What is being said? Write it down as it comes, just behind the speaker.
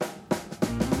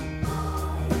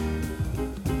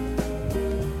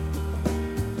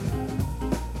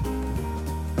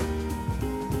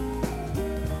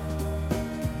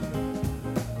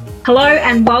Hello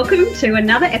and welcome to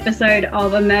another episode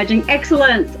of Emerging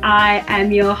Excellence. I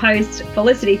am your host,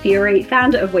 Felicity Fury,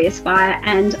 founder of We Aspire,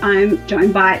 and I'm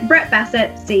joined by Brett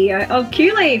Bassett, CEO of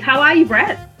QLeave. How are you,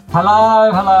 Brett?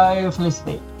 Hello,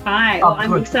 Felicity. Hi, well,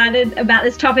 I'm excited about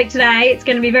this topic today. It's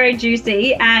going to be very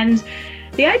juicy, and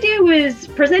the idea was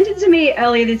presented to me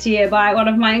earlier this year by one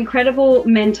of my incredible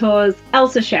mentors,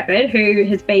 Elsa Shepherd, who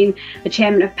has been the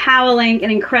chairman of Powerlink,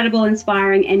 an incredible,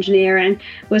 inspiring engineer. And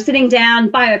we're sitting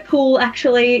down by a pool,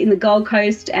 actually, in the Gold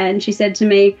Coast, and she said to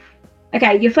me,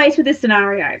 okay, you're faced with this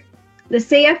scenario. The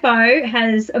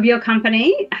CFO of your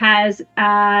company has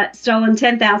stolen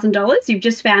 $10,000. You've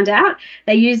just found out.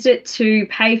 They used it to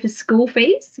pay for school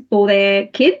fees for their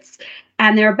kids,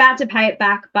 and they're about to pay it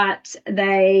back, but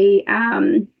they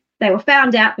were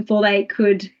found out before they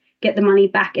could get the money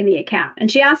back in the account.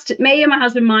 And she asked me and my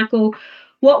husband, Michael,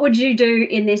 what would you do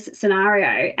in this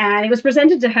scenario? And it was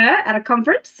presented to her at a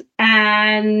conference,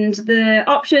 and the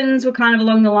options were kind of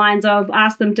along the lines of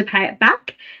ask them to pay it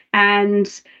back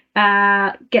and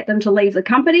get them to leave the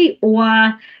company,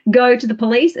 or go to the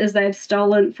police as they've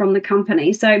stolen from the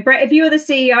company. So, Brett, if you were the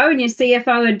CEO and your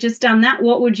CFO had just done that,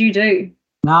 what would you do?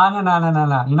 No. You're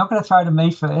not going to throw to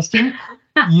me first.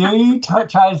 You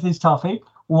chose this topic.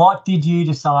 What did you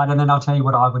decide? And then I'll tell you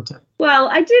what I would do. Well,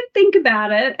 I did think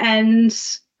about it, and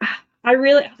I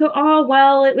thought, oh,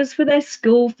 well, it was for their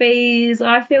school fees.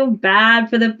 I feel bad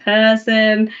for the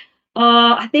person.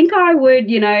 Oh, I think I would,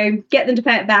 get them to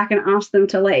pay it back and ask them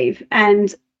to leave.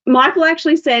 And Michael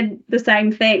actually said the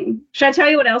same thing. Should I tell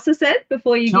you what Elsa said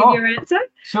before you give your answer?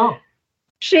 Sure.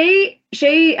 She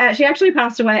actually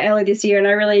passed away early this year, and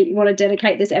I really want to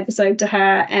dedicate this episode to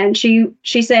her. And she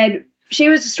said, she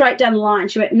was straight down the line.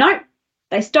 She went, nope,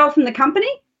 they stole from the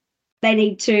company. They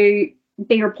need to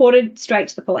be reported straight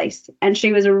to the police. And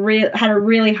she was had a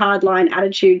really hardline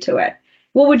attitude to it.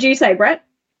 What would you say, Brett?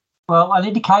 Well, I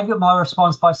need to caveat my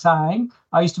response by saying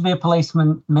I used to be a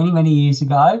policeman many, many years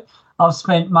ago. I've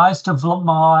spent most of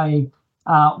my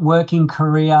working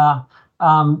career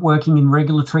working in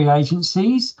regulatory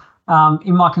agencies.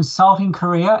 In my consulting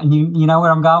career, and you know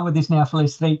where I'm going with this now,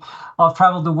 Felicity, I've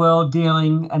travelled the world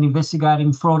dealing and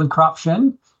investigating fraud and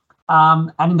corruption.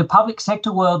 And in the public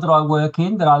sector world that I work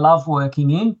in, that I love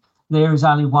working in, there is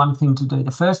only one thing to do.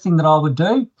 The first thing that I would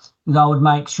do is I would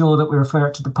make sure that we refer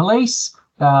it to the police.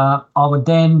 I would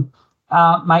then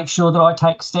make sure that I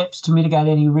take steps to mitigate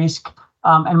any risk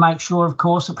and make sure, of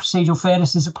course, that procedural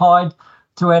fairness is applied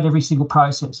throughout every single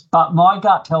process. But my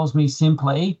gut tells me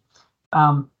simply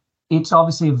it's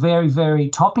obviously a very, very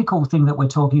topical thing that we're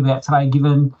talking about today,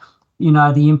 given,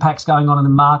 the impacts going on in the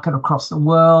market across the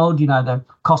world, the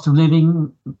cost of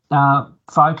living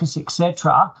focus,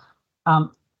 etc.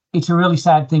 It's a really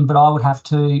sad thing, but I would have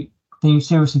to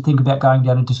seriously think about going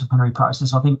down a disciplinary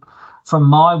process. I think from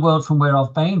my world, from where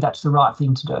I've been, that's the right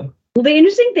thing to do. Well, the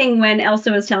interesting thing when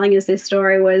Elsa was telling us this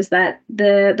story was that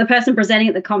the person presenting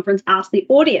at the conference asked the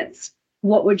audience,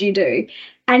 what would you do?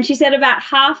 And she said about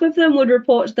half of them would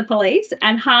report to the police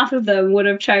and half of them would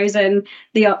have chosen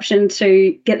the option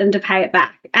to get them to pay it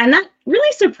back. And that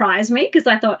really surprised me, because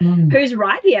I thought, who's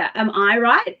right here? Am I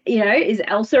right? Is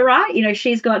Elsa right?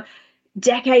 She's got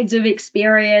decades of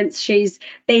experience. She's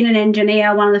been an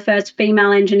engineer, one of the first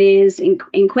female engineers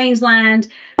in Queensland.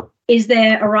 Is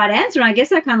there a right answer? And I guess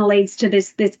that kind of leads to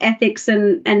this ethics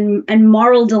and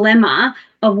moral dilemma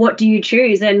of what do you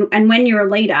choose? And when you're a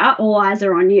leader, all eyes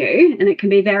are on you, and it can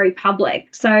be very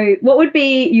public. So what would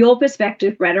be your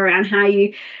perspective, Brett, around how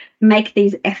you make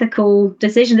these ethical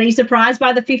decisions? Are you surprised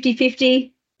by the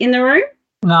 50-50 in the room?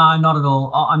 No, not at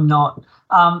all. I'm not.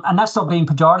 And that's not being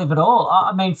pejorative at all.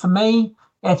 I mean, for me,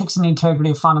 ethics and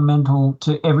integrity are fundamental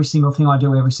to every single thing I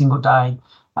do every single day.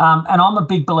 And I'm a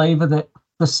big believer that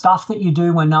the stuff that you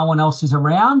do when no one else is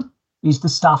around is the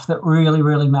stuff that really,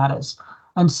 really matters.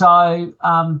 And so,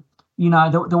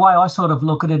 the way I sort of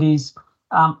look at it is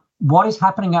what is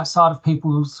happening outside of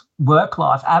people's work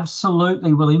life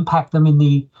absolutely will impact them in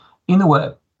the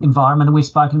work environment. And we've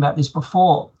spoken about this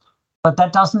before. But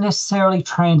that doesn't necessarily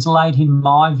translate, in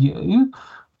my view,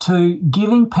 to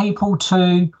giving people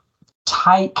to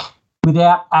take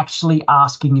without actually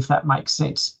asking, if that makes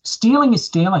sense. Stealing is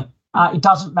stealing. It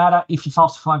doesn't matter if you're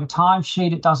falsifying a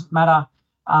timesheet. It doesn't matter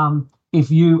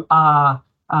if you are,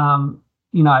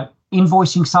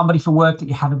 invoicing somebody for work that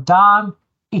you haven't done.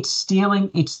 It's stealing.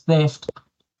 It's theft.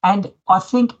 And I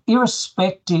think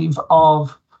irrespective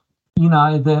of,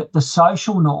 the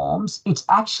social norms, it's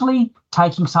actually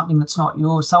taking something that's not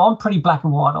yours. So I'm pretty black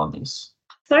and white on this.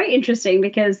 So interesting,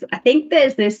 because I think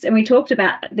there's this, and we talked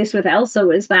about this with Elsa,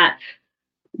 was that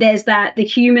there's the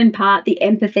human part, the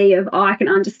empathy of, I can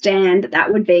understand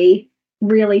that would be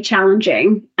really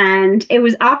challenging. And it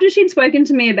was after she'd spoken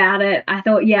to me about it, I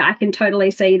thought, yeah, I can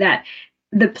totally see that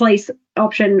the police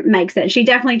option makes sense. She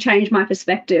definitely changed my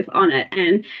perspective on it.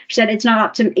 And she said, it's not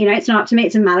up to, it's not up to me,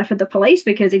 it's a matter for the police,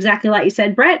 because exactly like you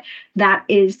said, Brett, that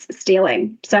is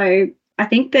stealing. So I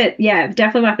think that, yeah,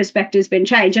 definitely my perspective's been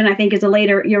changed. And I think as a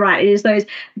leader, you're right, it is those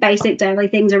basic daily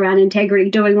things around integrity,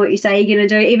 doing what you say you're going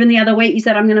to do. Even the other week, you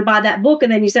said, I'm going to buy that book.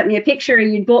 And then you sent me a picture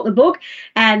and you'd bought the book.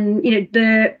 And,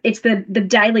 it's the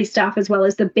daily stuff as well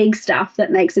as the big stuff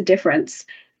that makes a difference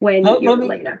when you're a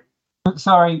leader.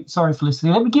 Sorry, Felicity.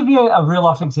 Let me give you a real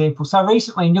life example. So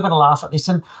recently, and you're going to laugh at this,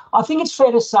 and I think it's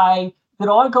fair to say that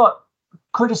I got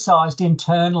criticised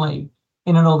internally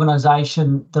in an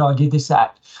organisation that I did this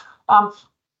at.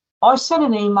 I sent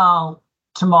an email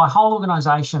to my whole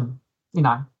organisation,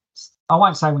 I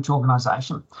won't say which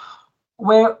organisation,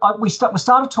 where we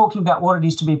started talking about what it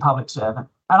is to be a public servant.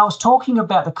 And I was talking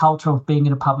about the culture of being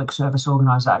in a public service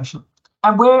organisation.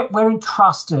 And we're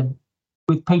entrusted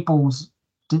with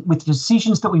with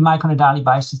decisions that we make on a daily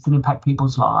basis that impact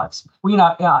people's lives. In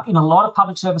a lot of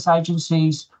public service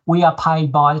agencies, we are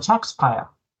paid by the taxpayer.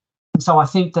 And so I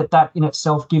think that in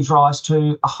itself gives rise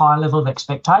to a high level of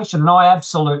expectation. And I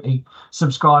absolutely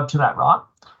subscribe to that, right?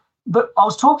 But I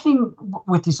was talking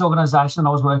with this organisation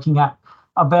I was working at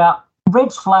about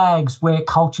red flags where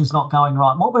culture's not going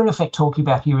right. And what we're in effect talking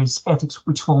about here is ethics,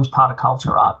 which forms part of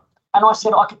culture, right? And I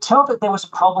said I could tell that there was a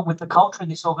problem with the culture in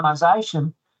this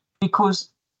organisation because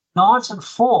knives and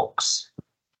forks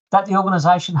that the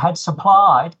organisation had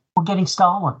supplied were getting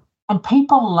stolen. And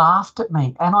people laughed at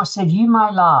me. And I said, you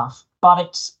may laugh, but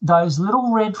it's those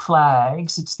little red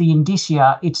flags, it's the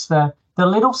indicia, it's the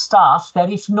little stuff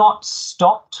that if not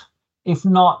stopped, if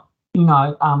not,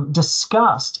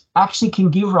 discussed, actually can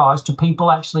give rise to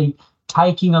people actually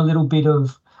taking a little bit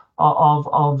of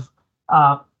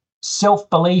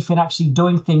self-belief in actually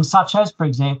doing things such as, for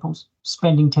example,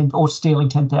 spending or stealing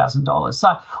 $10,000.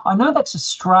 So I know that's a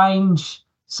strange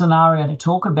scenario to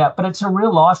talk about, but it's a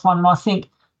real life one. And I think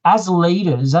as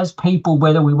leaders, as people,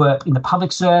 whether we work in the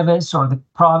public service or the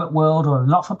private world or a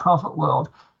not-for-profit world,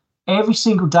 every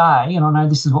single day, and I know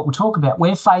this is what we'll talk about,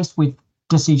 we're faced with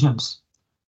decisions.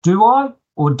 Do I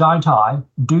or don't I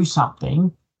do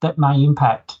something that may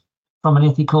impact from an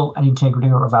ethical and integrity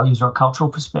or a values or a cultural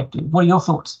perspective? What are your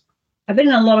thoughts? I've been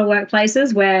in a lot of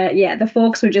workplaces where, the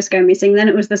forks would just go missing. Then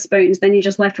it was the spoons. Then you're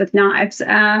just left with knives,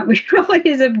 which probably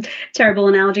is a terrible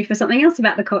analogy for something else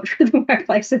about the culture of the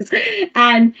workplaces.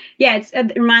 And,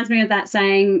 it reminds me of that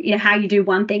saying, how you do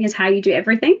one thing is how you do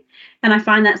everything. And I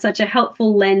find that such a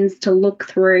helpful lens to look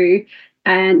through,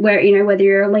 and where, whether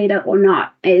you're a leader or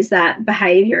not, is that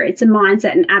behaviour. It's a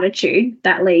mindset and attitude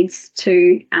that leads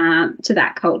to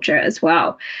that culture as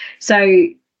well. So,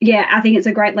 I think it's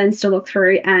a great lens to look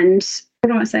through. And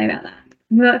what do I say about that?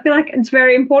 Well, I feel like it's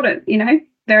very important,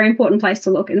 very important place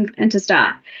to look and to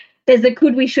start. There's the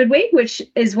could we, should we, which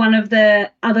is one of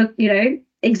the other,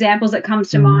 examples that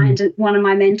comes to mind. One of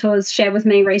my mentors shared with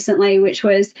me recently, which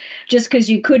was just because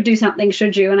you could do something,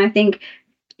 should you? And I think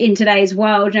in today's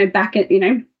world, back at,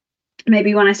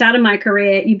 maybe when I started my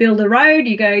career, you build a road,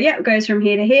 you go, it goes from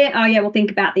here to here. Oh, we'll think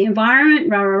about the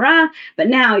environment, rah, rah, rah. But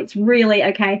now it's really,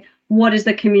 okay, what is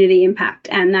the community impact?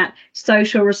 And that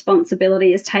social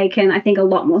responsibility is taken, I think, a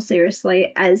lot more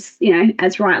seriously, as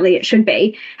rightly it should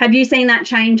be. Have you seen that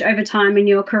change over time in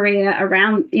your career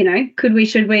around, could we,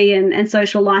 should we, and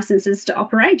social licenses to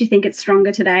operate? Do you think it's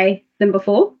stronger today than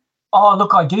before? Oh,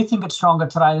 look, I do think it's stronger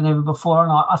today than ever before.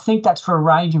 And I think that's for a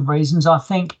range of reasons. I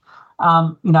think,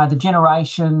 the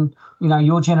generation,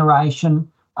 your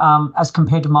generation, as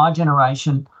compared to my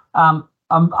generation,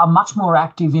 are much more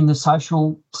active in the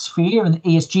social sphere, and the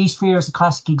ESG sphere is a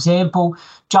classic example,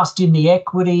 just in the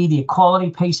equity, the equality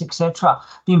piece, etc.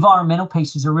 The environmental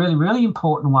piece is a really, really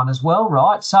important one as well,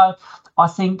 right? So I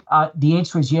think the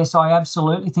answer is yes, I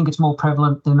absolutely think it's more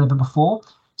prevalent than ever before.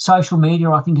 Social media,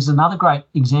 I think, is another great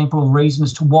example of reason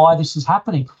as to why this is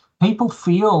happening. People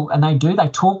feel, and they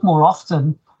talk more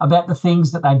often about the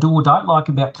things that they do or don't like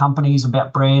about companies,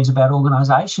 about brands, about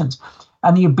organisations.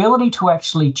 And the ability to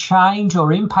actually change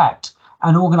or impact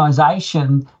an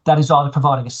organisation that is either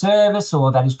providing a service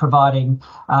or that is providing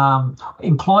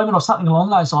employment or something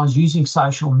along those lines using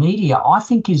social media, I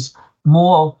think is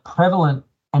more prevalent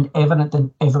and evident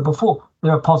than ever before.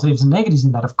 There are positives and negatives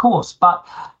in that, of course, but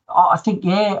I think,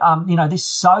 this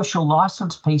social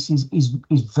license piece is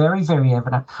very, very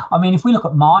evident. I mean, if we look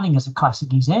at mining as a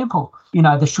classic example,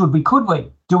 the should we, could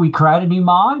we? Do we create a new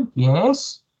mine?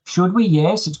 Yes. Should we?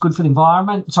 Yes. It's good for the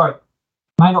environment. Sorry,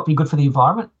 may not be good for the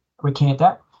environment. Recant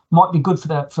that. Might be good for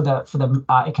the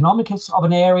economics of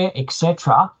an area,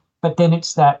 etc. But then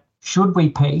it's that should we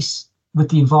piece with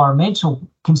the environmental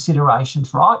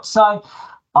considerations, right? So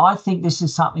I think this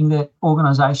is something that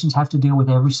organisations have to deal with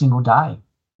every single day.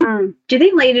 Do you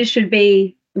think leaders should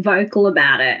be vocal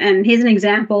about it? And here's an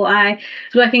example. I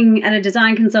was working at a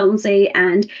design consultancy,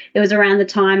 and it was around the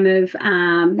time of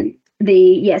the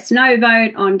yes/no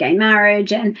vote on gay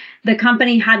marriage, and the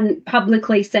company hadn't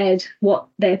publicly said what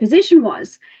their position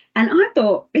was. And I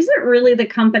thought, is it really the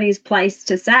company's place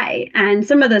to say? And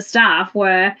some of the staff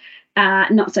were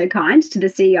not so kind to the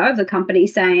CEO of the company,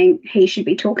 saying he should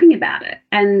be talking about it.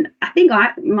 And I think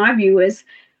my view was,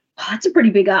 it's a pretty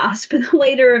big ask for the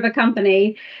leader of a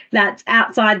company that's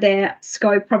outside their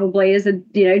scope, probably as a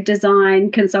design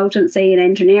consultancy and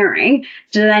engineering.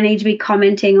 Do they need to be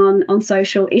commenting on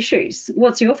social issues?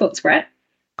 What's your thoughts, Brett?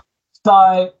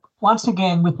 So once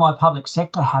again, with my public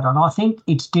sector hat on, I think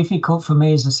it's difficult for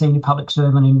me as a senior public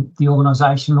servant in the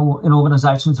organisation or in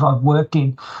organisations that I've worked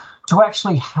in to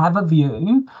actually have a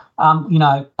view.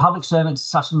 Public servants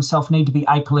such as myself need to be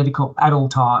apolitical at all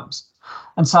times.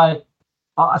 And so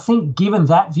I think given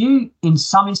that view, in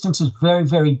some instances, very,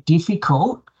 very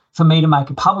difficult for me to make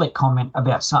a public comment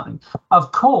about something.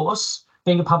 Of course,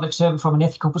 being a public servant from an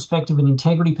ethical perspective, an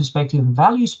integrity perspective, and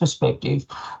values perspective,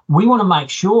 we want to make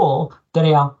sure that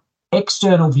our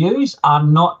external views are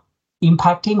not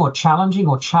impacting or challenging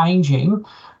or changing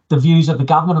the views of the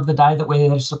government of the day that we're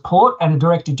there to support. And the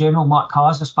Director General, Mike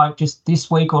Kaiser, spoke just this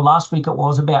week or last week it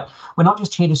was about, we're not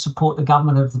just here to support the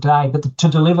government of the day, but to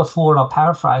deliver for, and I'll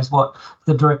paraphrase what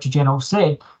the Director General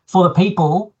said, for the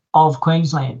people of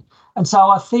Queensland. And so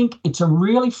I think it's a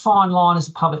really fine line as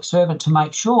a public servant to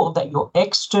make sure that your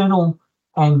external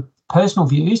and personal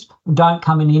views don't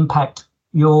come and impact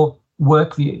your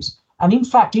work views. And in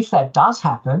fact, if that does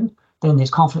happen, then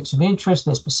there's conflicts of interest,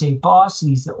 there's perceived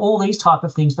biases, all these type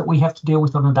of things that we have to deal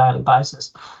with on a daily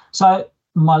basis. So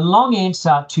my long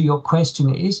answer to your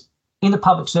question is, in the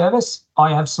public service,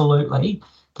 I absolutely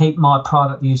keep my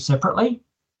private views separately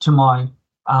to my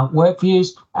work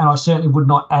views, and I certainly would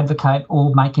not advocate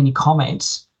or make any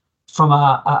comments from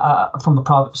a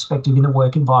private perspective in a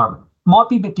work environment. Might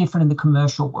be a bit different in the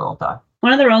commercial world, though.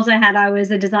 One of the roles I had, I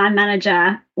was a design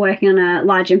manager working on a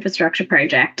large infrastructure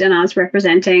project, and I was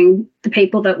representing the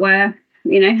people that were,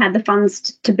 had the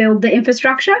funds to build the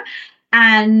infrastructure.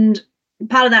 And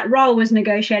part of that role was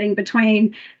negotiating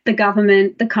between the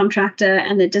government, the contractor,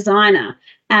 and the designer.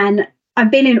 And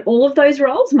I've been in all of those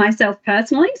roles myself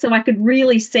personally, so I could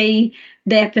really see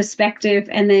their perspective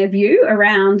and their view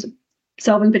around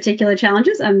solving particular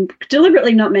challenges. I'm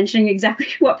deliberately not mentioning exactly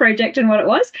what project and what it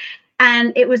was.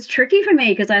 And it was tricky for me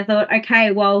because I thought,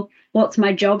 okay, well, what's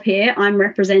my job here? I'm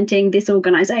representing this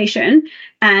organisation,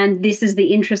 and this is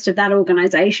the interest of that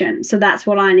organisation. So that's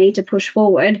what I need to push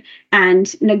forward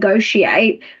and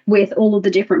negotiate with all of the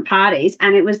different parties.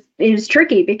 And it was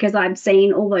tricky because I'd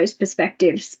seen all those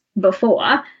perspectives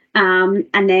before. And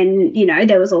then,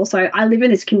 there was also, I live in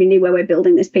this community where we're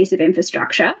building this piece of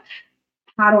infrastructure.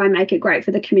 How do I make it great for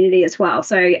the community as well?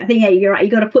 So I think, you're right. You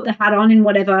got to put the hat on in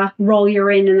whatever role you're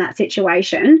in that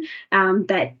situation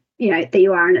that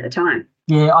you are in at the time.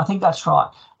 Yeah, I think that's right.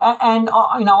 And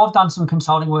I've done some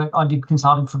consulting work. I did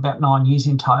consulting for about 9 years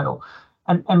in total.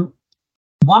 And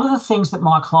one of the things that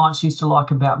my clients used to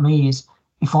like about me is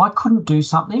if I couldn't do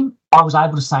something, I was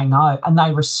able to say no, and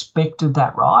they respected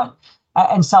that, right?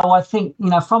 And so I think,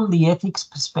 from the ethics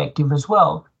perspective as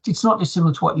well, it's not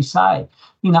dissimilar to what you say.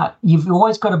 You've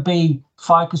always got to be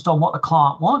focused on what the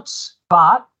client wants,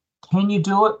 but can you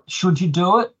do it? Should you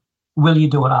do it? Will you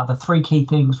do it? Are the three key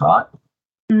things, right?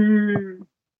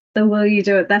 So will you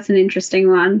do it? That's an interesting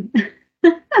one.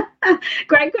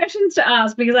 Great questions to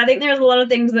ask, because I think there's a lot of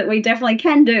things that we definitely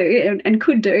can do and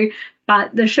could do,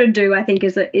 but the should do, I think,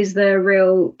 is the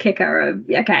real kicker of,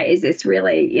 okay, is this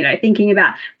really, thinking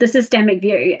about the systemic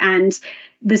view, and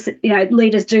this,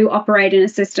 leaders do operate in a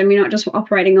system. You're not just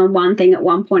operating on one thing at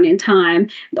one point in time.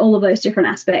 All of those different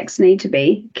aspects need to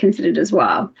be considered as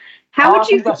well. How would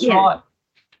you? That's right.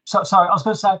 So, sorry, I was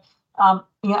going to say,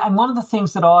 and one of the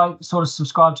things that I sort of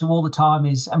subscribe to all the time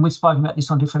is, and we've spoken about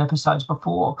this on different episodes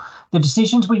before, the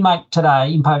decisions we make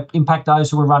today impact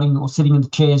those who are running or sitting in the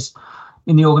chairs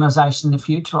in the organisation in the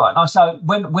future, right? And so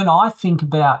when I think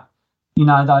about,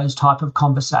 those type of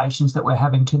conversations that we're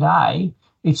having today,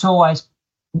 it's always,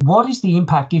 what is the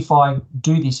impact if I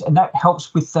do this? And that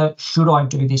helps with the should I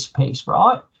do this piece,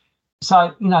 right?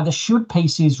 So, the should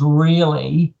piece is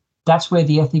really, that's where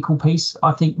the ethical piece,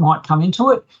 I think, might come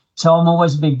into it. So I'm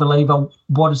always a big believer,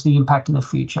 what is the impact in the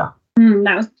future?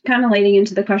 That was kind of leading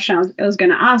into the question I was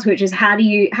going to ask, which is how do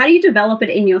you develop it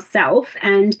in yourself?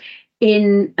 And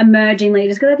in emerging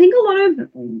leaders? Because I think a lot of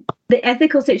the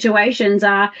ethical situations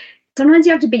are sometimes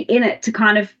you have to be in it to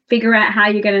kind of figure out how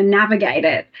you're going to navigate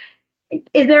it.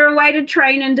 Is there a way to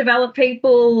train and develop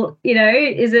people,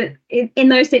 is it in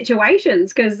those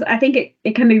situations? Because I think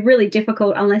it can be really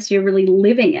difficult unless you're really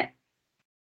living it.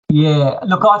 Yeah,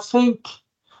 look, I think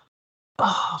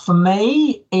for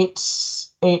me,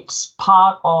 it's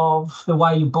part of the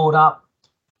way you're brought up.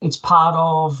 It's part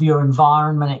of your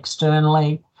environment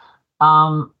externally.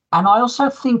 And I also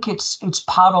think it's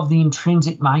part of the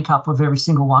intrinsic makeup of every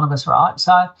single one of us, right?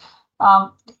 So,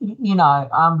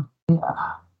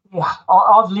 yeah,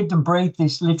 I've lived and breathed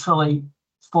this literally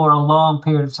for a long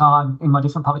period of time in my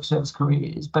different public service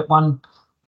careers, but one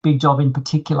big job in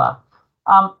particular.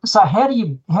 So how do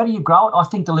you grow it? I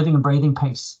think the living and breathing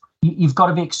piece. You've got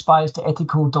to be exposed to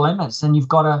ethical dilemmas, and you've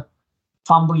got to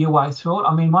fumble your way through it.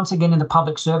 I mean, once again, in the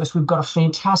public service, we've got a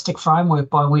fantastic framework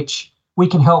by which we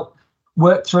can help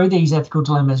work through these ethical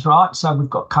dilemmas, right? So we've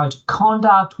got codes of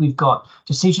conduct, we've got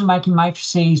decision-making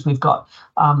matrices, we've got,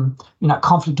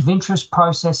 conflict of interest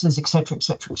processes, et cetera, et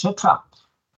cetera, et cetera.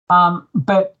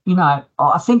 But,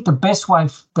 I think the best way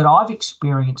that I've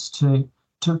experienced to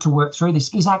work through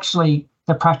this is actually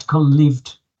the practical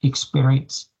lived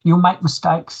experience. You'll make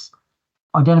mistakes,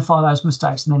 identify those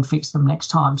mistakes, and then fix them next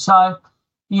time. So,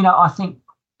 I think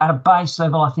at a base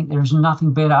level, I think there is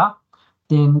nothing better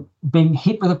than being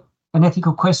hit with an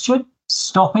ethical question,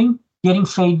 stopping, getting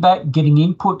feedback, getting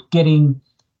input, getting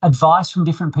advice from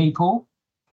different people,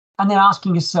 and then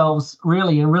asking yourselves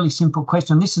really a really simple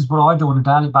question. This is what I do on a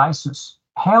daily basis.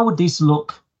 How would this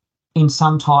look in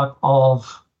some type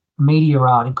of media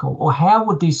article? Or how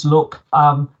would this look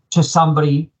to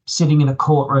somebody sitting in a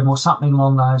courtroom or something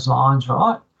along those lines,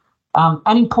 right?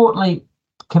 And importantly,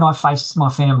 can I face my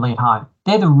family at home?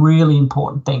 They're the really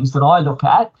important things that I look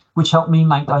at, which help me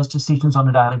make those decisions on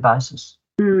a daily basis.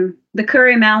 The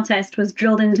Courier Mail test was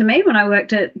drilled into me when I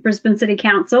worked at Brisbane City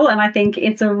Council, and I think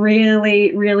it's a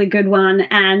really, really good one,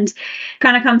 and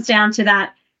kind of comes down to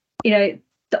that,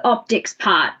 the optics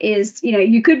part is,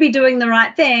 you could be doing the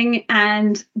right thing,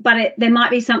 but there might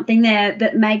be something there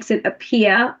that makes it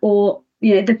appear, or,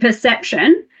 the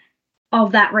perception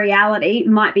of that reality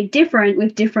might be different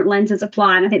with different lenses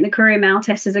applied. And I think the Courier Mail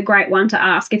test is a great one to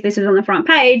ask. If this is on the front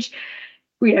page,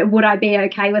 would I be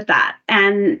okay with that?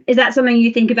 And is that something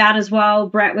you think about as well,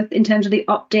 Brett, in terms of the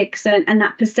optics and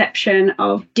that perception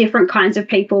of different kinds of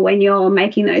people when you're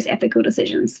making those ethical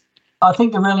decisions? I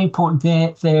think the really important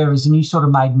there is, and you sort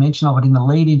of made mention of it in the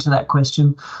lead into that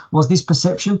question, was this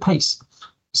perception piece.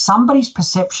 Somebody's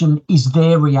perception is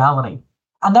their reality,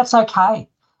 and that's okay.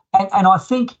 And I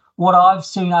think what I've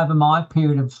seen over my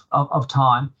period of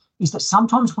time is that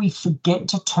sometimes we forget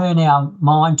to turn our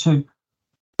mind to,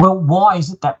 well, why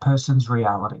is it that person's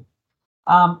reality?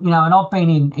 And I've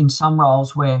been in some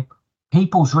roles where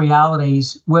people's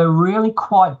realities were really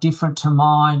quite different to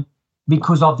mine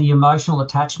because of the emotional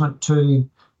attachment to,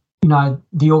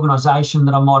 the organisation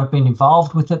that I might have been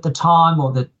involved with at the time,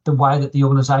 or the way that the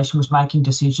organisation was making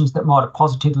decisions that might have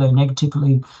positively or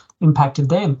negatively impacted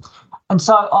them. And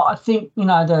so I think,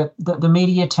 the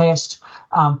media test,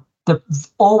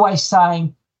 always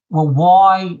saying, well,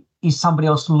 why is somebody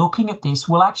else looking at this,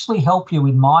 will actually help you,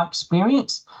 in my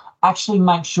experience, actually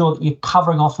make sure that you're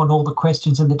covering off on all the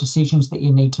questions and the decisions that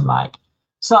you need to make.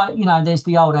 So, there's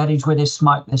the old adage, where there's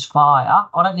smoke, there's fire.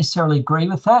 I don't necessarily agree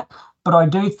with that, but I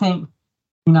do think,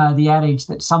 the adage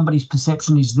that somebody's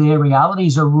perception is their reality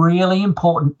is a really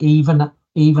important evener,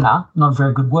 not a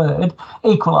very good word,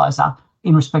 equaliser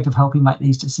in respect of helping make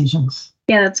these decisions.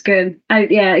 Yeah, that's good.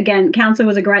 Again, council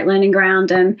was a great learning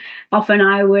ground, and often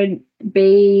I would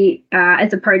be,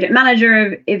 as a project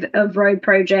manager of road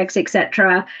projects,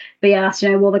 etc., be asked,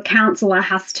 well, the councillor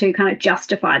has to kind of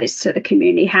justify this to the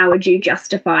community. How would you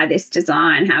justify this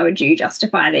design? How would you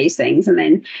justify these things? And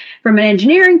then from an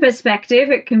engineering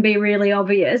perspective, it can be really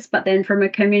obvious, but then from a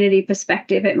community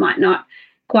perspective, it might not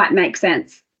quite make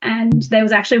sense. And there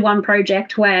was actually one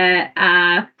project where,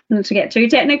 not to get too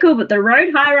technical, but the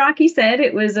road hierarchy said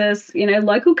it was a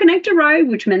local connector road,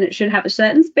 which meant it should have a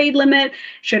certain speed limit,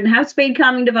 shouldn't have speed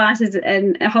calming devices,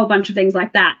 and a whole bunch of things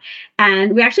like that.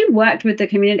 And we actually worked with the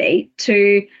community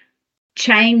to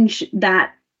change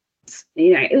that.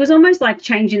 It was almost like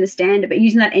changing the standard, but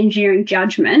using that engineering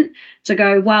judgment to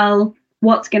go, well,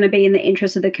 what's going to be in the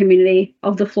interest of the community,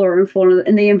 of the flora and fauna,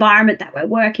 and the environment that we're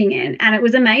working in. And it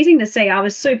was amazing to see. I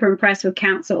was super impressed with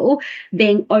council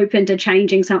being open to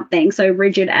changing something so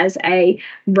rigid as a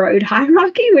road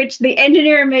hierarchy, which the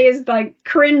engineer in me is like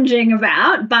cringing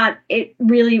about, but it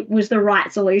really was the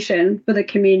right solution for the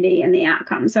community and the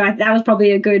outcome. So that was probably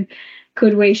a good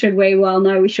could we, should we? Well,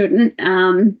 no, we shouldn't.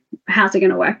 How's it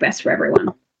going to work best for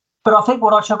everyone? But I think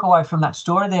what I took away from that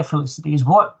story there, Felicity, is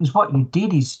what you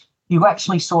did is you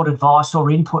actually sought advice or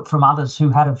input from others who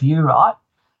had a view, right?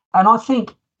 And I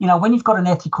think, when you've got an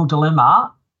ethical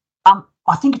dilemma,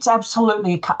 I think it's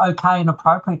absolutely okay and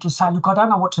appropriate to say, look, I don't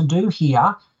know what to do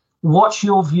here. What's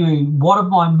your view? What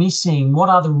am I missing? What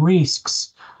are the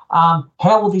risks?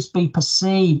 How will this be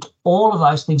perceived? All of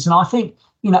those things. And I think,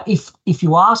 if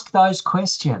you ask those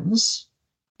questions,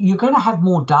 you're going to have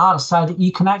more data so that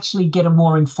you can actually get a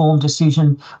more informed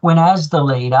decision when, as the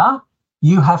leader,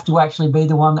 you have to actually be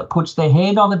the one that puts their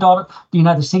hand on the dotted,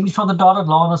 the signature on the dotted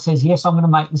line and says, yes, I'm going to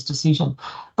make this decision.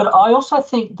 But I also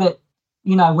think that,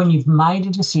 when you've made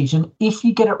a decision, if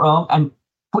you get it wrong, and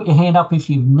put your hand up if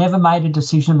you've never made a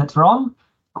decision that's wrong,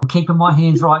 I'm keeping my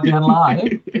hands right down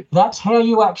low, that's how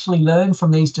you actually learn from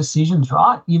these decisions,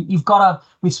 right? You've got to,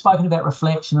 we've spoken about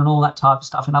reflection and all that type of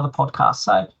stuff in other podcasts.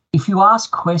 So if you ask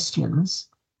questions,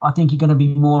 I think you're going to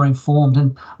be more informed.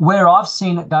 And where I've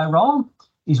seen it go wrong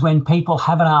is when people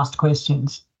haven't asked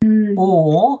questions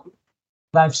or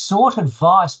they've sought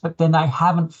advice, but then they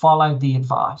haven't followed the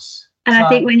advice. And I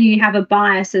think when you have a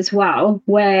bias as well,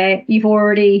 where you've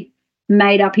already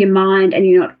made up your mind and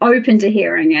you're not open to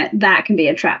hearing it, that can be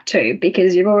a trap too,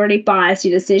 because you've already biased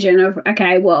your decision of,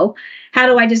 okay, well, how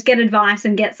do I just get advice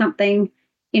and get something,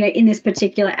 in this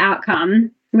particular outcome?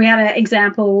 We had an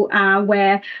example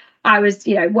where I was,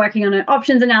 working on an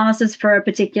options analysis for a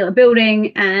particular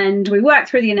building, and we worked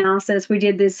through the analysis. We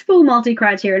did this full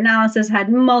multi-criteria analysis,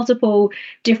 had multiple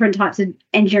different types of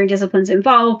engineering disciplines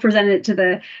involved, presented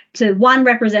it to one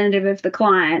representative of the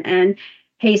client, and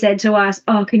he said to us,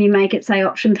 "Oh, can you make it say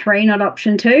option 3, not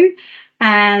option 2?"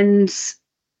 And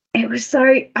it was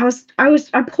so,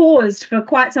 I paused for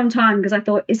quite some time because I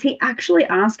thought, is he actually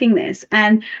asking this?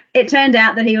 And it turned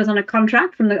out that he was on a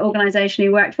contract from the organisation he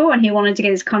worked for, and he wanted to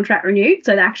get his contract renewed.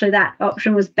 So actually that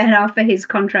option was better for his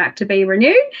contract to be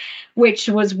renewed, which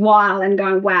was wild, and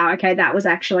going, wow, okay, that was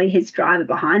actually his driver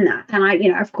behind that. And I,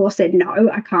 of course said, no,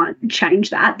 I can't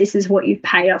change that. This is what you've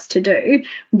paid us to do.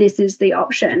 This is the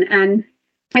option. And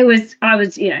I was,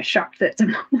 shocked that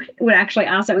someone would actually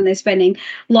ask that when they're spending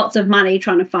lots of money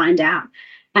trying to find out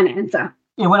an answer.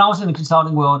 Yeah, when I was in the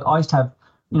consulting world, I used to have,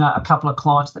 a couple of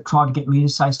clients that tried to get me to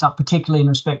say stuff, particularly in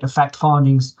respect of fact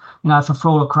findings, for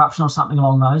fraud or corruption or something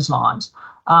along those lines.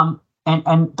 And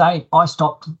I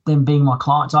stopped them being my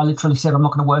clients. I literally said, I'm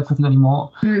not going to work with you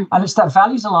anymore. And it's that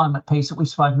values alignment piece that we've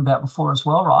spoken about before as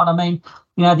well, right? I mean,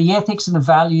 the ethics and the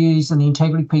values and the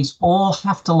integrity piece all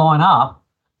have to line up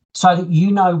so that you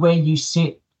know where you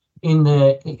sit in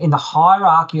the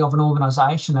hierarchy of an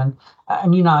organisation. And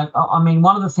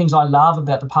one of the things I love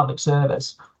about the public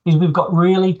service is we've got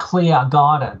really clear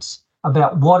guidance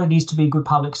about what it is to be a good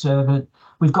public servant.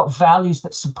 We've got values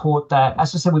that support that.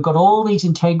 As I said, we've got all these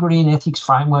integrity and ethics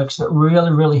frameworks that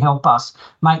really, really help us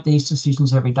make these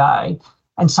decisions every day.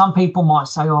 And some people might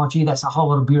say, oh, gee, that's a whole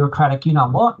lot of bureaucratic, you know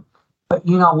what? But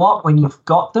you know what? When you've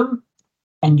got them,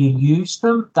 and you use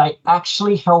them, they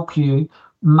actually help you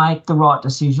make the right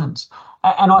decisions.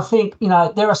 And I think,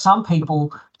 there are some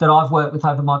people that I've worked with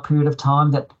over my period of time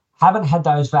that haven't had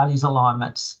those values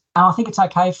alignments. And I think it's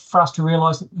okay for us to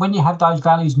realise that when you have those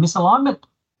values misalignment,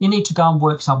 you need to go and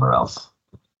work somewhere else.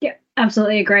 Yeah,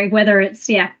 absolutely agree. Whether it's,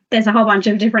 there's a whole bunch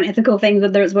of different ethical things,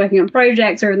 whether it's working on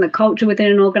projects or in the culture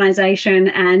within an organisation.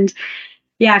 And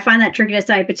I find that tricky to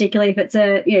say, particularly if it's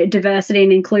a diversity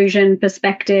and inclusion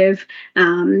perspective.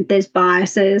 There's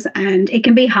biases, and it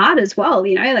can be hard as well.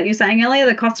 Like you're saying earlier,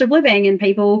 the cost of living, and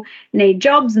people need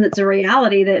jobs, and it's a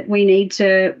reality that we need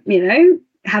to,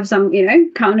 have some,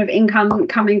 kind of income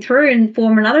coming through in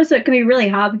form or another. So it can be really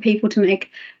hard for people to make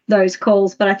those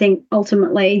calls. But I think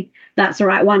ultimately that's the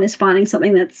right one, is finding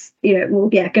something that's,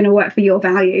 going to work for your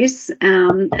values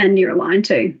and you're aligned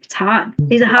to. It's hard.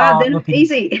 These are hard, they're not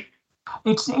easy.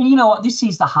 It's, this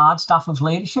is the hard stuff of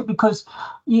leadership, because,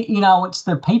 it's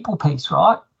the people piece,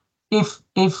 right? If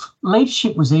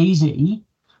leadership was easy,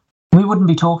 we wouldn't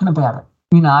be talking about it,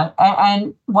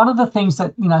 And one of the things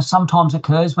that, sometimes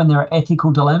occurs when there are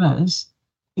ethical dilemmas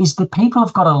is that people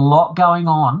have got a lot going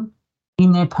on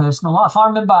in their personal life. I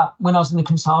remember when I was in the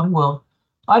consulting world,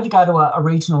 I had to go to a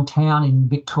regional town in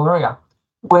Victoria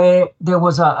where there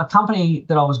was a company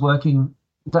that I was working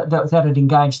that had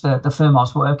engaged the firm I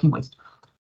was working with.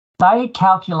 They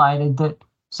calculated that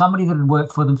somebody that had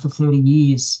worked for them for 30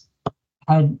 years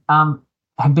had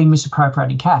been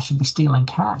misappropriating cash, had been stealing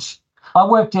cash. I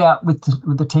worked out with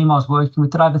the team I was working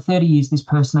with that over 30 years, this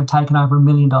person had taken over $1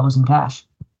 million in cash.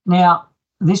 Now,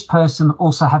 this person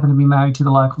also happened to be married to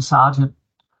the local sergeant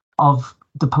of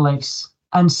the police.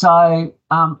 And so,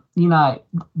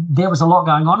 there was a lot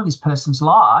going on in this person's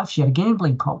life. She had a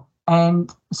gambling problem.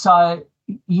 And so,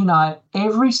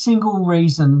 every single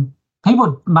reason,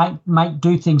 people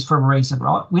do things for a reason,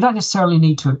 right? We don't necessarily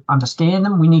need to understand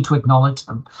them. We need to acknowledge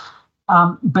them.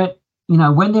 But,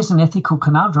 when there's an ethical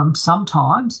conundrum,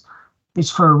 sometimes it's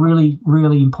for a really,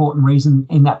 really important reason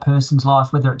in that person's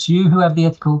life, whether it's you who have the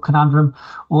ethical conundrum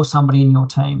or somebody in your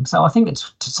team. So I think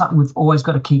it's something we've always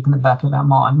got to keep in the back of our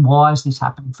mind. Why is this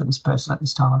happening for this person at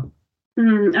this time?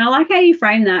 I like how you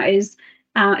frame that. Is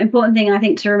important thing I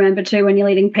think to remember too when you're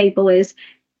leading people is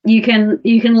you can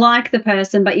like the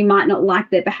person, but you might not like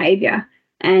their behaviour.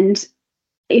 And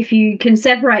if you can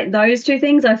separate those two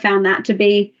things, I found that to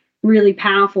be really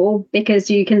powerful, because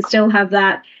you can still have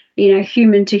that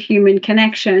human to human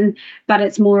connection, but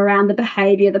it's more around the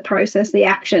behavior, the process, the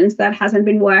actions that hasn't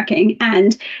been working,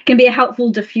 and can be a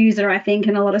helpful diffuser, I think,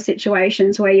 in a lot of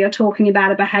situations where you're talking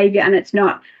about a behavior and it's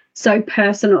not so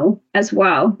personal as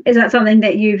well. Is that something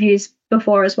that you've used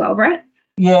before as well, Brett?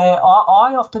 Yeah,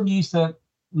 I often use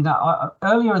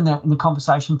earlier in the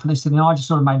conversation, Felicity, and I just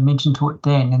sort of made mention to it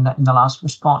then in the last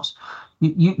response.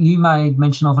 You made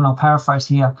mention of, and I'll paraphrase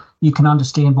here, you can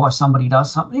understand why somebody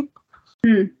does something.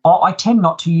 I tend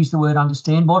not to use the word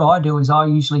understand. What I do is I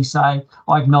usually say,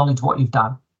 I acknowledge what you've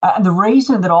done. And the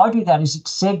reason that I do that is it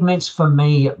segments, for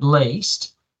me at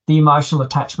least, the emotional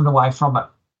attachment away from it.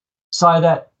 So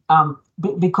that,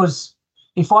 because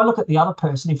if I look at the other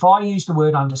person, if I use the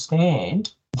word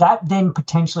understand, that then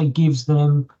potentially gives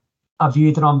them a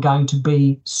view that I'm going to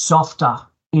be softer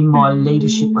in my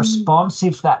leadership response,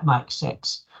 if that makes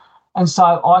sense. And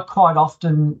so I quite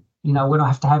often, when I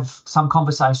have to have some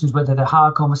conversations, whether they're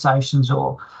hard conversations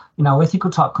or, ethical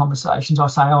type conversations, I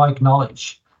say, I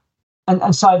acknowledge.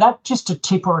 And so that's just a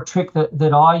tip or a trick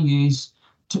that I use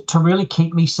to really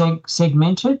keep me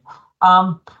segmented.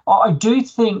 I do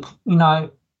think,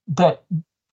 that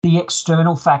the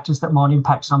external factors that might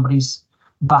impact somebody's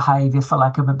behaviour, for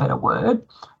lack of a better word,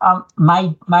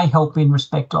 may help in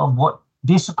respect of what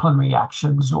disciplinary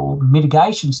actions or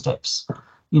mitigation steps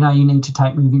you need to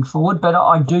take moving forward. But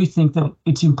I do think that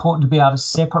it's important to be able to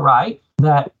separate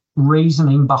that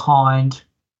reasoning behind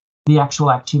the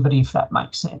actual activity, if that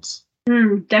makes sense.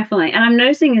 Definitely. And I'm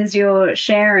noticing as you're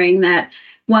sharing that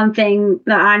one thing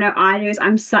that I know I do is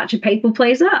I'm such a people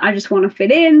pleaser. I just want to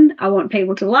fit in. I want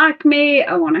people to like me.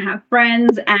 I want to have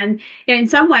friends. And in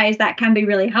some ways that can be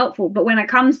really helpful. But when it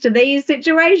comes to these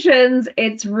situations,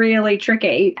 it's really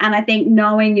tricky. And I think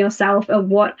knowing yourself of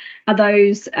what are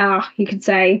those, you could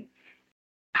say,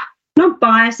 not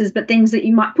biases, but things that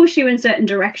you might push you in certain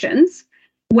directions,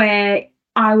 where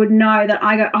I would know that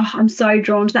I go, I'm so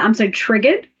drawn to that. I'm so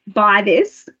triggered by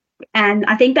this. And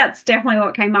I think that's definitely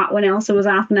what came up when Elsa was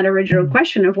asking that original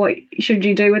question of what should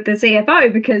you do with the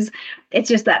CFO, because it's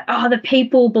just that, the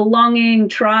people, belonging,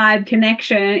 tribe,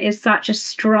 connection is such a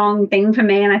strong thing for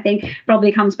me. And I think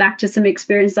probably comes back to some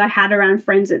experiences I had around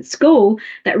friends at school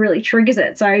that really triggers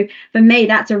it. So for me,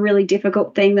 that's a really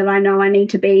difficult thing that I know I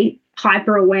need to be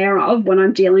hyper aware of when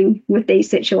I'm dealing with these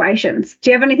situations.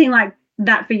 Do you have anything like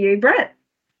that for you, Brett?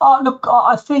 Oh, look,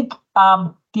 I think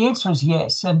the answer is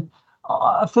yes. And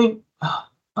I think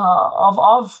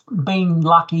I've been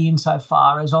lucky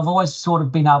insofar as I've always sort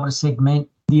of been able to segment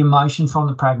the emotion from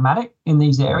the pragmatic in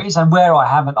these areas. And where I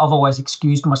haven't, I've always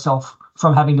excused myself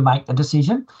from having to make the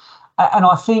decision. And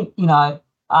I think,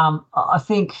 I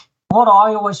think what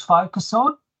I always focus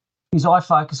on is I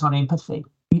focus on empathy.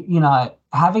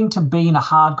 Having to be in a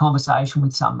hard conversation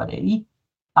with somebody,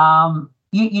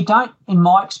 you don't, in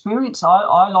my experience,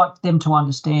 I like them to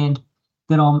understand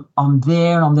that I'm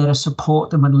there and I'm there to support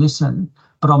them and listen,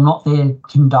 but I'm not there to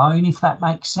condone, if that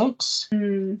makes sense.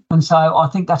 And so I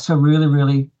think that's a really,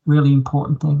 really, really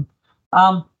important thing.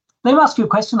 Let me ask you a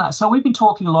question though. So we've been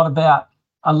talking a lot about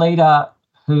a leader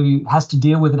who has to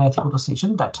deal with an ethical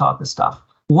decision, that type of stuff.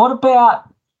 What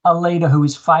about a leader who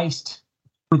is faced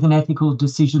with an ethical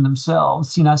decision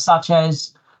themselves, such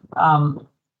as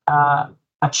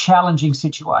a challenging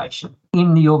situation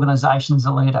in the organisation as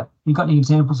a leader? You got any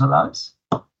examples of those?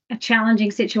 A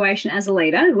challenging situation as a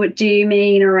leader? What do you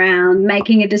mean around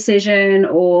making a decision,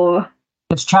 or?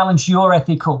 It's challenged your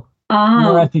ethical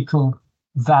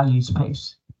values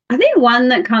piece. I think one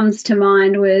that comes to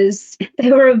mind was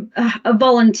they were a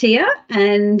volunteer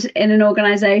and in an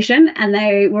organisation, and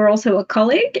they were also a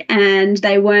colleague, and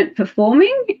they weren't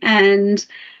performing. And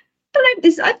I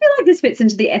feel like this fits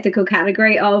into the ethical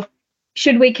category of,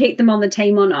 should we keep them on the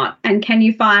team or not? And can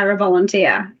you fire a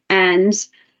volunteer? And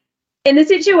in the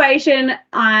situation,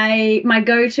 my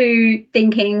go-to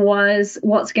thinking was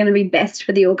what's going to be best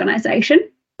for the organisation.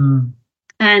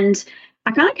 And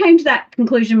I kind of came to that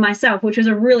conclusion myself, which was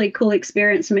a really cool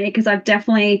experience for me because I've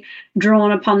definitely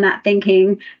drawn upon that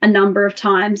thinking a number of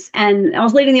times. And I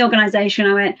was leading the organization.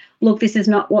 I went, look, this is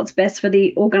not what's best for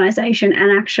the organization.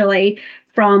 And actually,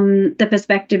 from the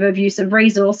perspective of use of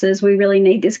resources, we really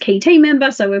need this key team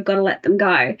member, so we've got to let them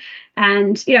go.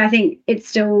 And, I think it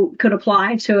still could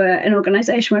apply to an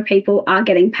organization where people are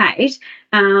getting paid.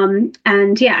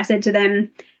 I said to them,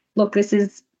 look, this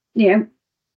is, this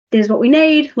is what we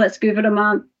need. Let's give it a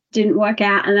month. Didn't work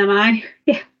out. And then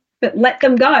but let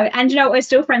them go. And, we're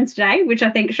still friends today, which I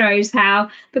think shows how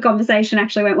the conversation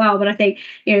actually went well. But I think,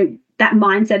 that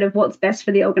mindset of what's best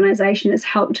for the organization has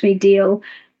helped me deal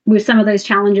with some of those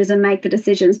challenges and make the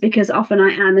decisions, because often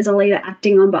I am, as a leader,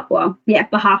 acting on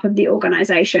behalf of the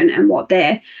organization and what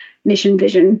their mission,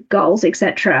 vision, goals,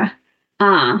 etc.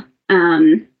 are.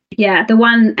 The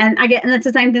one, and that's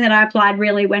the same thing that I applied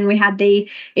really when we had the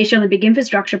issue on the big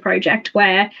infrastructure project,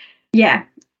 where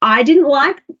I didn't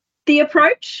like the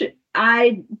approach.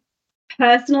 I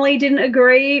personally didn't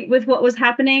agree with what was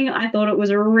happening. I thought it was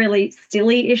a really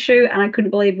silly issue, and I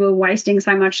couldn't believe we were wasting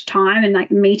so much time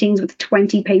and meetings with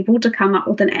 20 people to come up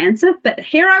with an answer. But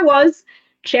here I was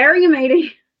chairing a meeting,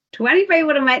 20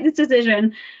 people to make this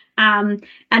decision. And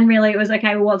really it was,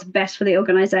 okay, well, what's best for the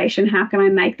organization? How can I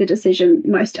make the decision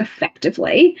most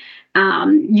effectively,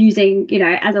 using,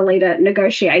 as a leader,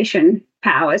 negotiation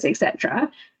powers,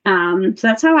 etc. So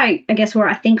that's how I guess where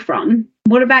I think from.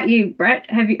 What about you, Brett?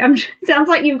 Have you? Sounds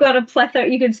like you've got a plethora.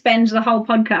 You could spend the whole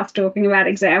podcast talking about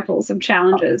examples of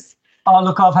challenges. Oh,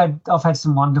 look, I've had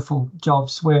some wonderful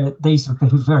jobs where these have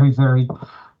been very, very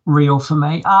real for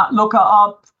me. There are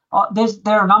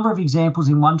a number of examples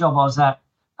in one job I was at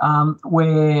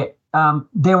where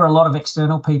there were a lot of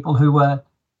external people who were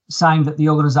saying that the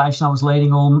organisation I was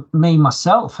leading, or me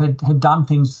myself, had done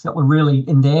things that were really,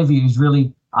 in their views,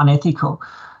 really unethical.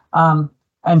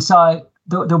 And so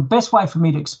the best way for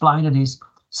me to explain it is,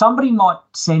 somebody might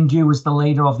send you, as the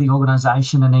leader of the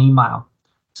organisation, an email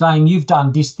saying you've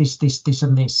done this, this, this, this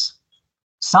and this.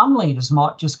 Some leaders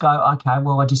might just go, okay,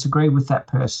 well, I disagree with that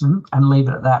person, and leave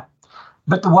it at that.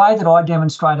 But the way that I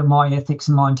demonstrated my ethics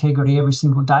and my integrity every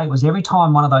single day was, every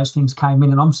time one of those things came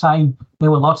in, and I'm saying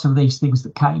there were lots of these things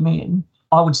that came in,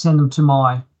 I would send them to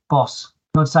my boss.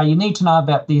 I'd say, you need to know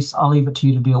about this, I'll leave it to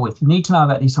you to deal with. You need to know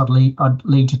about this, I'd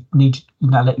need to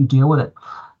let you deal with it.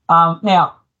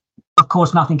 Now, of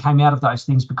course, nothing came out of those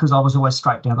things, because I was always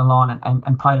straight down the line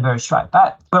and played a very straight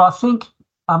bat. But I think,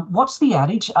 what's the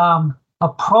adage? A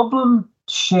problem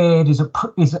shared is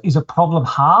a problem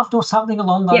halved, or something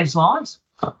along those lines.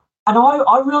 And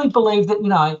I really believe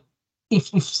that,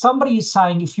 if somebody is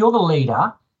saying, if you're the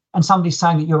leader and somebody's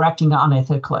saying that you're acting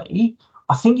unethically,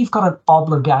 I think you've got an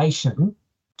obligation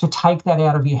to take that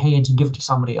out of your hands and give it to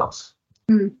somebody else.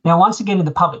 Now, once again, in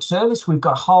the public service, we've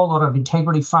got a whole lot of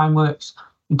integrity frameworks,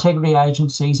 integrity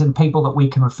agencies, and people that we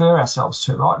can refer ourselves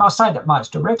to, right? And I say that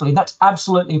most directly. That's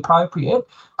absolutely appropriate,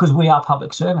 because we are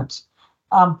public servants.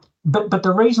 But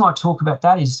the reason I talk about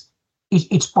that is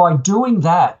it's by doing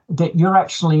that you're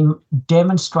actually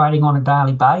demonstrating on a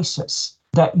daily basis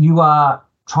that you are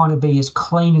trying to be as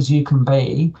clean as you can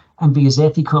be and be as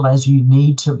ethical as you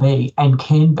need to be and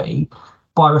can be,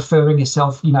 by referring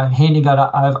yourself, handing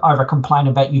over a complaint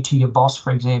about you to your boss,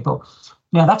 for example.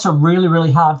 Now, that's a really,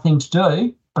 really hard thing to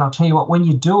do, but I'll tell you what, when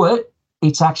you do it,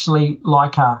 it's actually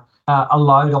like a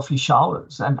load off your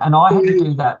shoulders. And I had to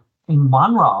do that in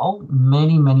one role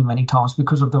many, many, many times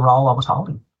because of the role I was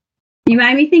holding. You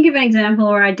made me think of an example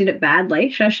where I did it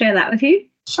badly. Should I share that with you?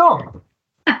 Sure.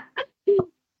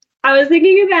 I was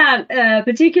thinking about a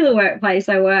particular workplace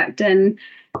I worked, and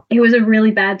it was a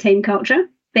really bad team culture.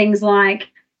 Things like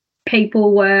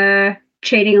people were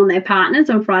cheating on their partners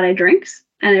on Friday drinks,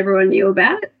 and everyone knew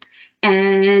about it.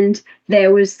 And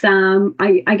there was some,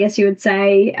 I guess you would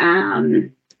say,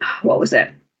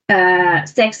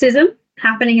 sexism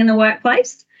happening in the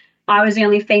workplace. I was the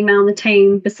only female on the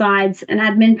team besides an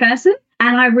admin person,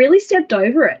 and I really stepped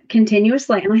over it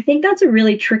continuously. And I think that's a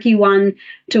really tricky one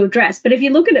to address. But if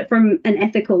you look at it from an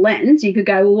ethical lens, you could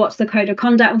go, well, what's the code of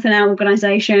conduct within our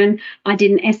organisation? I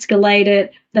didn't escalate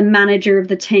it. The manager of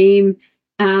the team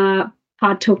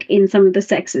partook in some of the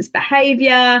sexist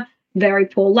behaviour, very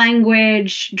poor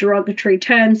language, derogatory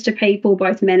terms to people,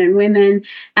 both men and women.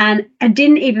 And I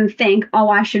didn't even think,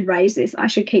 I should raise this. I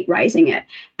should keep raising it.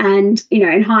 And,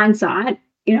 in hindsight,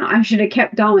 I should have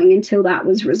kept going until that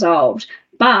was resolved.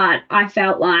 But I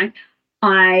felt like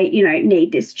I,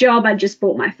 need this job. I just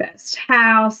bought my first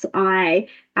house. I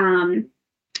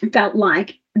felt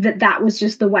like that was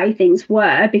just the way things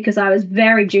were, because I was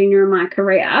very junior in my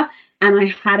career. and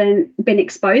I hadn't been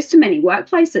exposed to many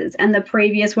workplaces. And the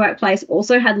previous workplace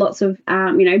also had lots of,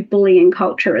 bullying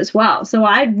culture as well. So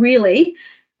I really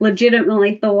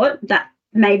legitimately thought that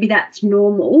maybe that's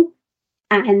normal,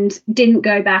 and didn't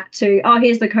go back to, oh,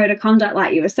 here's the code of conduct,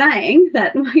 like you were saying,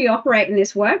 that we operate in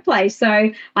this workplace.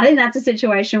 So I think that's a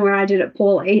situation where I did it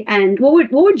poorly. And what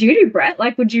would you do, Brett?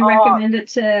 Like, would you recommend it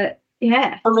to,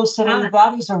 Felicity,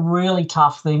 that is a really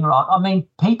tough thing, right? I mean,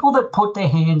 people that put their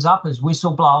hands up as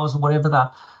whistleblowers or whatever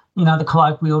the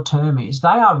colloquial term is, they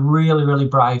are really, really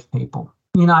brave people.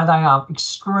 They are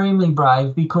extremely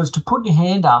brave, because to put your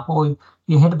hand up or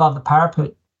your head above the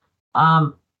parapet,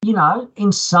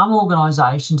 in some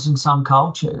organisations, in some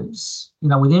cultures,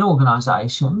 within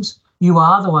organisations, you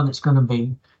are the one that's going to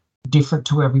be different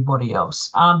to everybody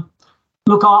else.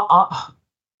 Look,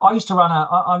 I used to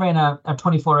I ran a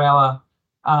 24-hour,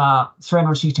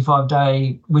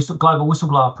 365-day global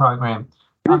whistleblower program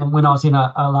when I was in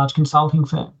a large consulting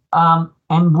firm.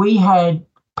 And we had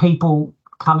people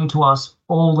coming to us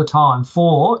all the time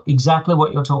for exactly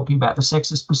what you're talking about, the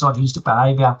sexist, misogynistic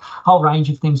behaviour, whole range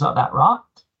of things like that, right?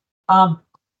 And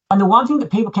the one thing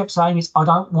that people kept saying is, I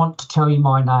don't want to tell you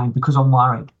my name because I'm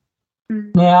worried.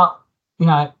 Now,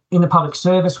 in the public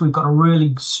service, we've got a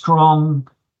really strong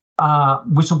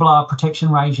whistleblower protection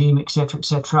regime, et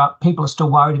cetera. People are still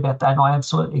worried about that, and I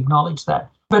absolutely acknowledge that.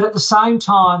 But at the same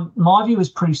time, my view is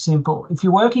pretty simple. If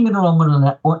you're working in an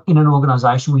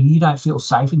organisation where you don't feel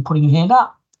safe in putting your hand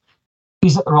up,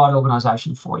 is it the right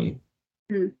organisation for you?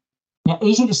 Now,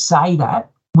 easy to say that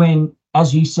when,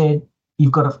 as you said,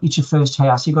 it's your first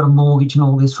house, you've got a mortgage and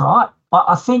all this, right?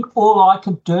 I think all I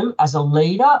could do as a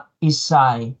leader is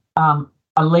say, a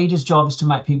leader's job is to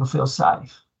make people feel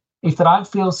safe. If they don't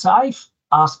feel safe,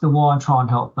 ask them why and try and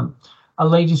help them. A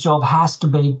leader's job has to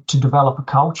be to develop a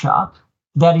culture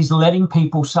that is letting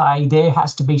people say there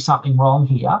has to be something wrong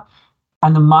here.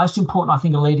 And the most important I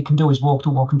think a leader can do is walk the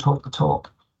walk and talk the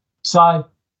talk. So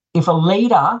if a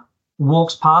leader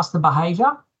walks past the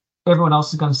behaviour, everyone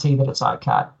else is going to see that it's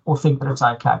okay or think that it's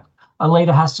okay. A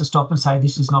leader has to stop and say,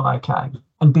 this is not okay,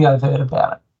 and be overt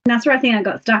about it. And that's where I think I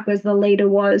got stuck, was the leader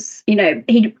was,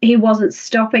 he wasn't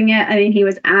stopping it. I mean, he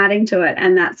was adding to it,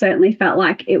 and that certainly felt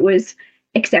like it was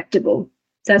acceptable.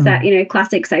 So it's that,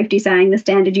 classic safety saying, the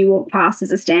standard you walk past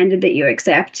is a standard that you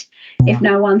accept if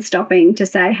no one's stopping to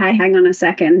say, hey, hang on a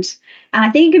second. And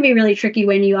I think it can be really tricky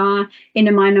when you are in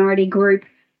a minority group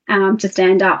to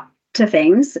stand up to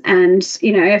things. And,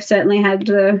 I've certainly had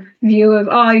the view of,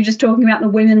 oh, you're just talking about the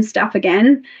women's stuff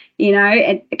again.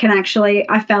 It can actually,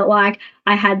 I felt like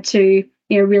I had to,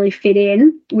 really fit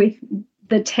in with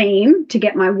the team to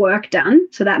get my work done.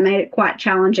 So that made it quite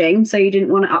challenging. So you didn't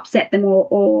want to upset them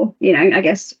or I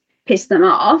guess piss them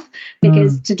off,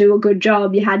 because to do a good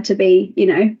job, you had to be,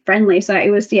 friendly. So it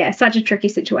was, such a tricky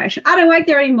situation. I don't work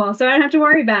there anymore, so I don't have to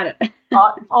worry about it.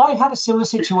 I had a similar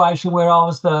situation where I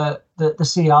was the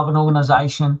CEO of an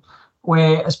organisation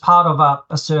where, as part of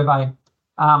a survey,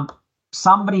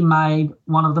 somebody made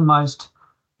one of the most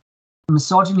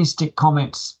misogynistic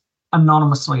comments,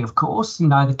 anonymously, of course,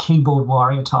 the keyboard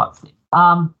warrior type thing.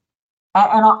 And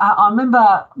I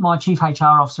remember my chief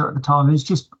HR officer at the time, who's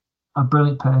just a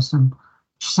brilliant person,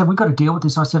 she said, we've got to deal with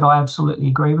this. I said, I absolutely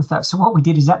agree with that. So what we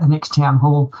did is, at the next town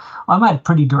hall, I made a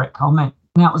pretty direct comment.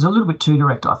 Now, it was a little bit too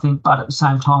direct, I think, but at the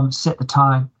same time, it set the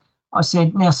tone. I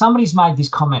said, now, somebody's made this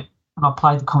comment, and I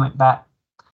played the comment back.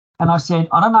 And I said,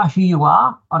 I don't know who you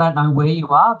are, I don't know where you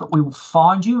are, but we will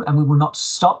find you, and we will not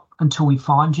stop until we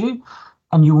find you,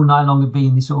 and you will no longer be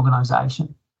in this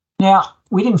organisation. Now,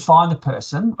 we didn't find the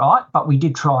person, right, but we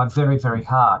did try very, very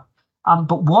hard.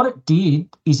 But what it did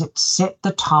is it set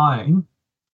the tone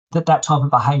that type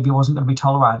of behaviour wasn't going to be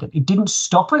tolerated. It didn't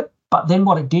stop it, but then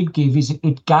what it did give is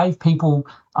it gave people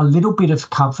a little bit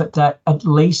of comfort that at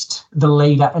least the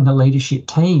leader and the leadership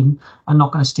team are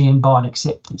not going to stand by and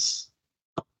accept this.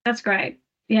 That's great.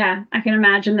 Yeah, I can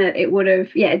imagine that it would have,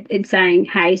 it's saying,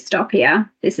 hey, stop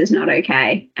here, this is not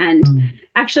okay, and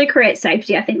actually create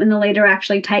safety. I think when the leader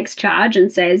actually takes charge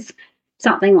and says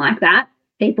something like that,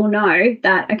 people know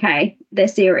that, okay, they're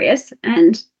serious,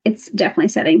 and it's definitely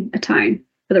setting a tone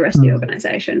for the rest of the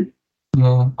organisation.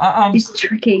 Yeah. And it's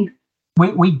tricky.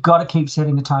 We've got to keep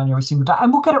setting the tone every single day.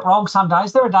 And we'll get it wrong some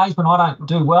days. There are days when I don't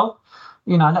do well.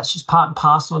 That's just part and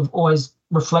parcel of always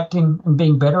reflecting and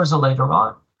being better as a leader,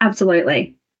 right?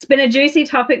 Absolutely. It's been a juicy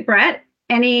topic, Brett.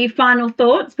 Any final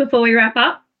thoughts before we wrap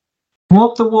up?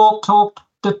 Walk the walk, talk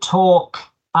the talk,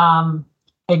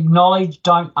 acknowledge,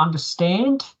 don't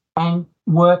understand, and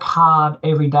work hard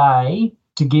every day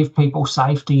to give people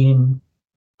safety in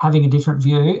having a different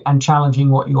view and challenging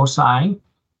what you're saying.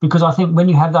 because I think when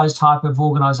you have those type of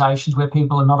organisations where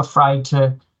people are not afraid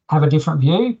to have a different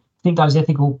view, I think those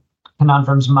ethical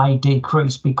conundrums may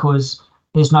decrease because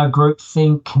there's no group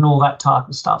think and all that type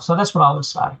of stuff. So that's what I would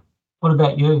say. What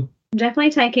about you? I'm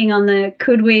definitely taking on the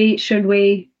could we, should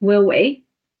we, will we.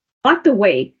 I like the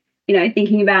we,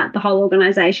 thinking about the whole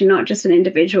organisation, not just an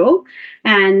individual,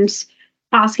 and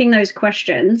asking those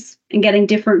questions and getting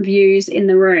different views in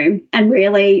the room and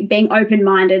really being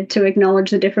open-minded to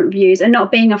acknowledge the different views and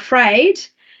not being afraid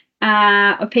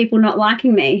of people not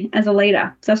liking me as a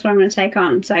leader. So that's what I'm going to take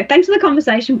on. So thanks for the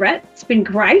conversation, Brett. It's been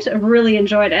great. I've really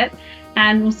enjoyed it.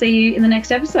 And we'll see you in the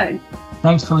next episode.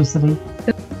 Thanks, Felicity.